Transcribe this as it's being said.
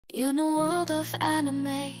In a world of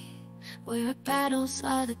anime, where battles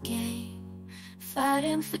are the game,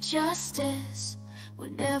 fighting for justice, we're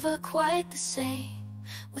never quite the same.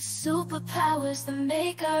 With superpowers that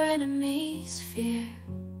make our enemies fear,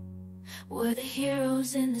 we're the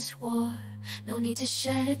heroes in this war, no need to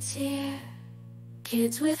shed a tear.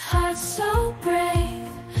 Kids with hearts so brave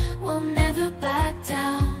will never back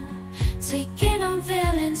down, taking on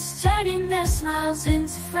villains, turning their smiles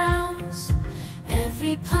into frowns.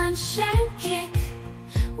 Every punch and kick,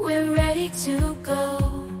 we're ready to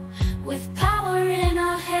go. With power in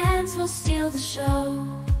our hands, we'll steal the show.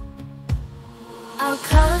 Our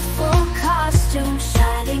colorful costumes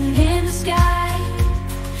shining in the sky,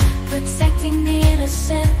 protecting the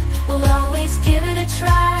innocent